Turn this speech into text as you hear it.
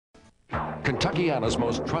Kentuckiana's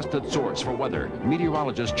most trusted source for weather,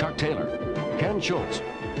 meteorologist Chuck Taylor, Ken Schultz,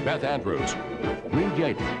 Beth Andrews, Reed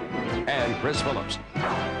Yadon, and Chris Phillips.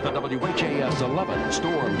 The WHAS 11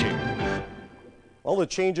 Storm Team. Well, the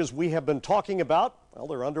changes we have been talking about, well,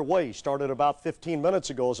 they're underway. Started about 15 minutes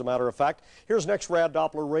ago, as a matter of fact. Here's next rad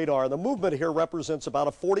Doppler radar. The movement here represents about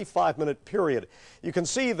a 45-minute period. You can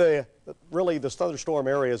see really the thunderstorm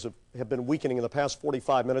areas have been weakening in the past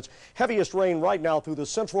 45 minutes. Heaviest rain right now through the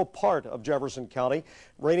central part of Jefferson County.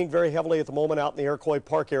 Raining very heavily at the moment out in the Iroquois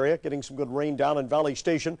Park area. Getting some good rain down in Valley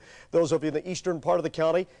Station. Those of you in the eastern part of the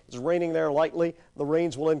county, it's raining there lightly. The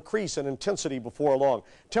rains will increase in intensity before long.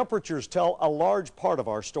 Temperatures tell a large part of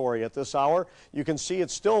our story at this hour. You can see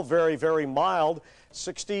it's still very, very mild.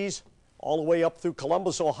 60s all the way up through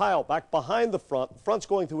Columbus, Ohio. Back behind the front's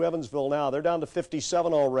going through Evansville now. They're down to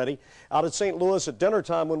 57 already. Out at St. Louis at dinner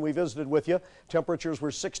time when we visited with you, temperatures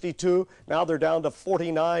were 62. Now they're down to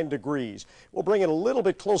 49 degrees. We'll bring it a little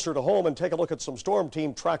bit closer to home and take a look at some storm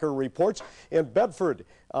team tracker reports. In Bedford,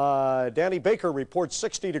 Danny Baker reports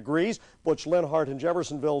 60 degrees. Butch Linhart in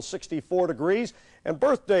Jeffersonville, 64 degrees. And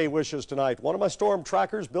birthday wishes tonight. One of my storm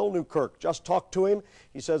trackers, Bill Newkirk, just talked to him.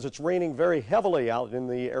 He says it's raining very heavily out in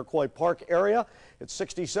the Iroquois Park area. It's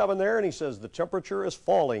 67 there, and he says the temperature is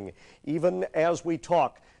falling even as we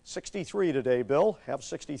talk. 63 today, Bill. Have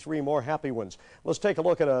 63 more happy ones. Let's take a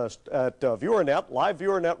look at ViewerNet, live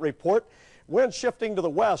ViewerNet report. Wind shifting to the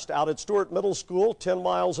west out at Stewart Middle School, 10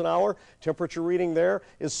 miles an hour. Temperature reading there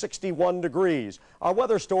is 61 degrees. Our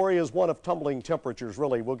weather story is one of tumbling temperatures,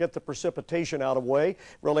 really. We'll get the precipitation out of the way.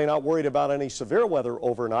 Really not worried about any severe weather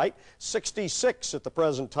overnight. 66 at the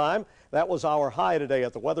present time. That was our high today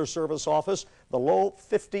at the Weather Service office. The low,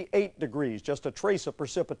 58 degrees. Just a trace of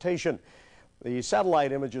precipitation. The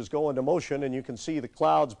satellite images go into motion, and you can see the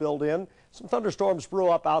clouds build in. Some thunderstorms brew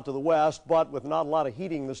up out to the west, but with not a lot of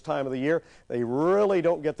heating this time of the year, they really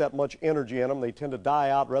don't get that much energy in them. They tend to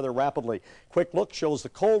die out rather rapidly. Quick look shows the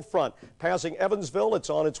cold front passing Evansville.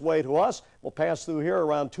 It's on its way to us. We'll pass through here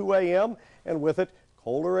around 2 a.m., and with it,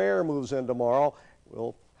 colder air moves in tomorrow.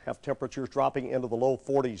 We'll have temperatures dropping into the low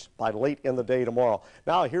 40s by late in the day tomorrow.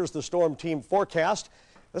 Now, here's the storm team forecast.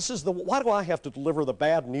 Why do I have to deliver the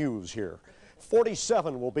bad news here?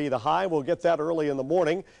 47 will be the high. We'll get that early in the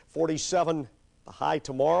morning. 47 the high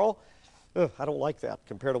tomorrow. I don't like that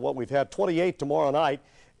compared to what we've had. 28 tomorrow night.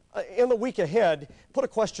 In the week ahead, put a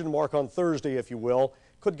question mark on Thursday, if you will.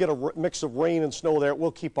 Could get a mix of rain and snow there.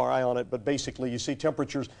 We'll keep our eye on it, but basically you see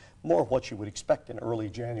temperatures more what you would expect in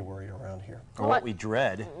early January around here. Or what we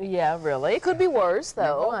dread. Yeah, really. It could be worse,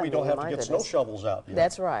 though. We don't have to get snow shovels out yet.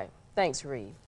 That's right. Thanks, Reed.